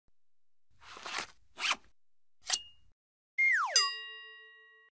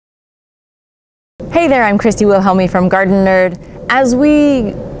Hey there, I'm Christy Wilhelmi from Gardenerd. As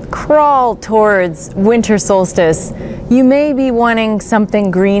we crawl towards winter solstice, you may be wanting something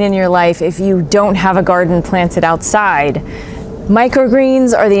green in your life if you don't have a garden planted outside.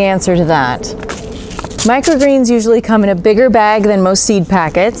 Microgreens are the answer to that. Microgreens usually come in a bigger bag than most seed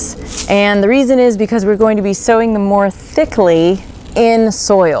packets, and the reason is because we're going to be sowing them more thickly in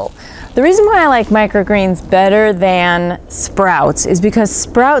soil. The reason why I like microgreens better than sprouts is because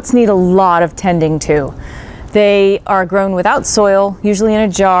sprouts need a lot of tending to. They are grown without soil, usually in a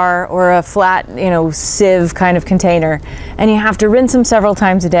jar or a flat, sieve kind of container, and you have to rinse them several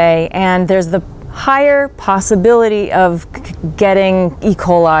times a day, and there's the higher possibility of getting E.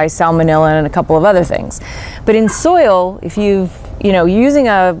 coli, salmonella, and a couple of other things. But in soil, if you're using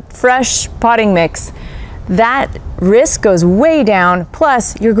a fresh potting mix, that risk goes way down.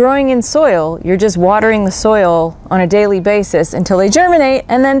 Plus, you're growing in soil. You're just watering the soil on a daily basis until they germinate,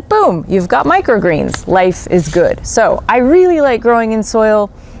 and then boom, you've got microgreens. Life is good. So I really like growing in soil.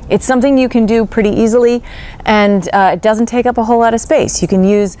 It's something you can do pretty easily, and it doesn't take up a whole lot of space. You can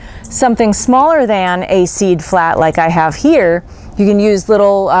use something smaller than a seed flat like I have here. You can use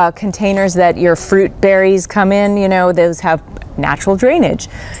little containers that your fruit berries come in, those have natural drainage.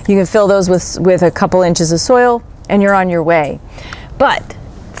 You can fill those with a couple inches of soil and you're on your way. But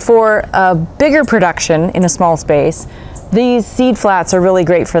for a bigger production in a small space, these seed flats are really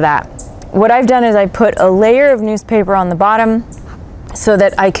great for that. What I've done is I put a layer of newspaper on the bottom so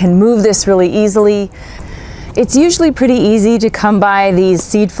that I can move this really easily. It's usually pretty easy to come by these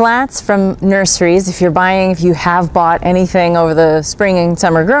seed flats from nurseries. If you have bought anything over the spring and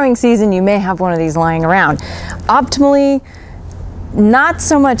summer growing season, you may have one of these lying around. Optimally, not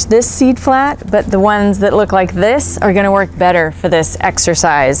so much this seed flat, but the ones that look like this are going to work better for this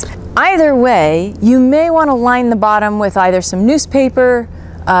exercise. Either way, you may want to line the bottom with either some newspaper.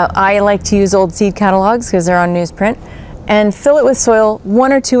 I like to use old seed catalogs because they're on newsprint, and fill it with soil.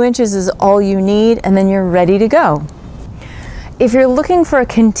 1 or 2 inches is all you need, and then you're ready to go. If you're looking for a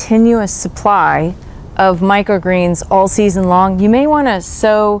continuous supply of microgreens all season long, you may want to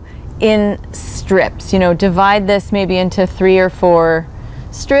sow in strips. Divide this maybe into 3 or 4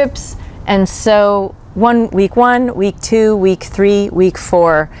 strips and sow week 1, week 2, week 3, week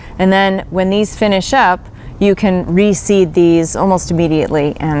 4. And then when these finish up, you can reseed these almost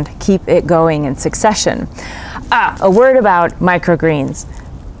immediately and keep it going in succession. A word about microgreens.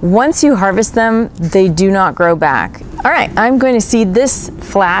 Once you harvest them, they do not grow back. All right, I'm going to seed this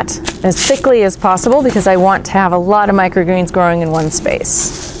flat as thickly as possible because I want to have a lot of microgreens growing in one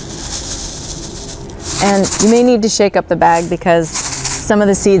space. And you may need to shake up the bag because some of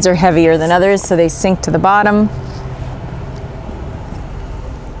the seeds are heavier than others, so they sink to the bottom.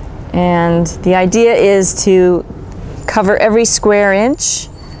 And the idea is to cover every square inch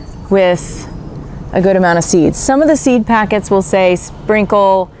with a good amount of seeds. Some of the seed packets will say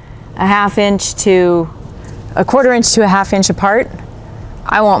sprinkle a 1/2 inch to a 1/4 inch to a 1/2 inch apart.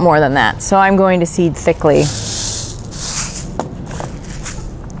 I want more than that, so I'm going to seed thickly.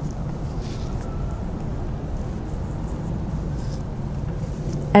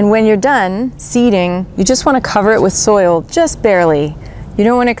 And when you're done seeding, you just want to cover it with soil, just barely. You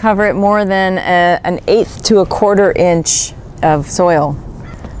don't want to cover it more than an 1/8 to a 1/4 inch of soil.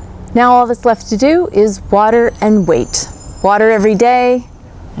 Now all that's left to do is water and wait. Water every day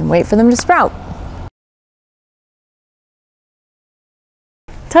and wait for them to sprout.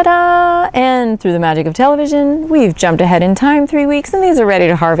 Ta-da! And through the magic of television, we've jumped ahead in time 3 weeks and these are ready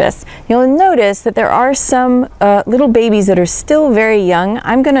to harvest. You'll notice that there are some little babies that are still very young.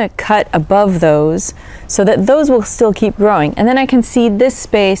 I'm going to cut above those so that those will still keep growing. And then I can seed this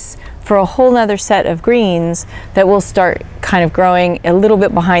space for a whole nother set of greens that will start kind of growing a little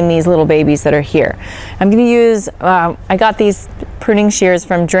bit behind these little babies that are here. I'm going to use, I got these pruning shears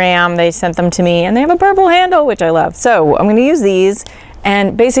from Dram. They sent them to me and they have a purple handle, which I love. So I'm going to use these.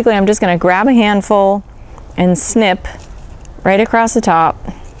 And basically I'm just going to grab a handful and snip right across the top.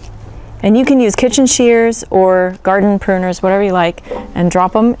 And you can use kitchen shears or garden pruners, whatever you like, and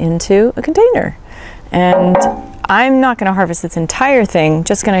drop them into a container. And I'm not going to harvest this entire thing,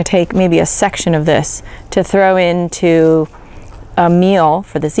 just going to take maybe a section of this to throw into a meal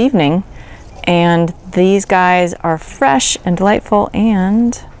for this evening. And these guys are fresh and delightful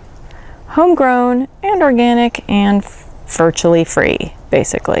and homegrown and organic and virtually free,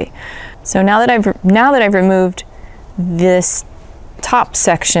 basically. So now that I've removed this top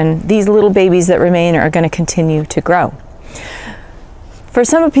section, these little babies that remain are going to continue to grow. For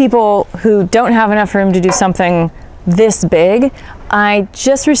some people who don't have enough room to do something this big, I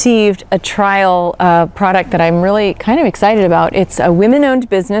just received a trial product that I'm really kind of excited about. It's a women-owned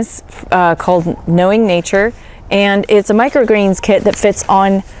business called Knowing Nature, and it's a microgreens kit that fits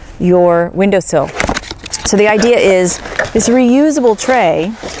on your windowsill. So the idea is this reusable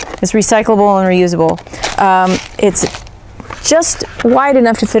tray, it's recyclable and reusable. It's just wide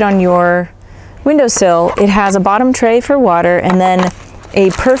enough to fit on your windowsill. It has a bottom tray for water and then a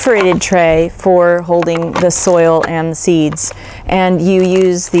perforated tray for holding the soil and the seeds. And you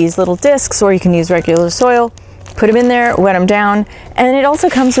use these little discs, or you can use regular soil, put them in there, wet them down, and it also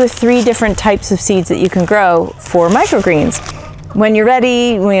comes with 3 different types of seeds that you can grow for microgreens. When you're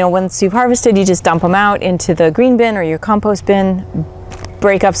ready, once you've harvested, you just dump them out into the green bin or your compost bin,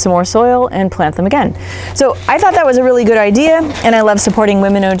 break up some more soil and plant them again. So I thought that was a really good idea, and I love supporting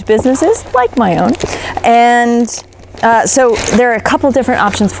women-owned businesses like my own. And so there are a couple different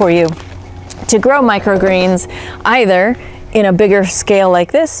options for you to grow microgreens, either in a bigger scale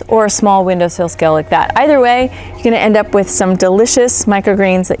like this or a small windowsill scale like that. Either way, you're gonna end up with some delicious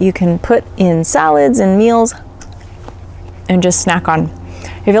microgreens that you can put in salads and meals and just snack on.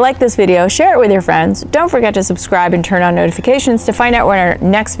 If you like this video, share it with your friends. Don't forget to subscribe and turn on notifications to find out when our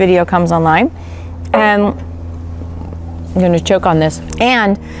next video comes online. And I'm gonna choke on this.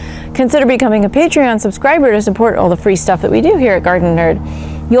 And consider becoming a Patreon subscriber to support all the free stuff that we do here at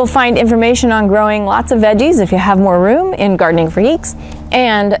Gardenerd. You'll find information on growing lots of veggies if you have more room in Gardening for Geeks.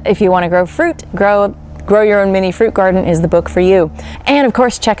 And if you want to grow fruit, Grow Your Own Mini Fruit Garden is the book for you. And of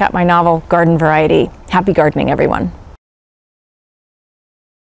course, check out my novel, Garden Variety. Happy gardening, everyone.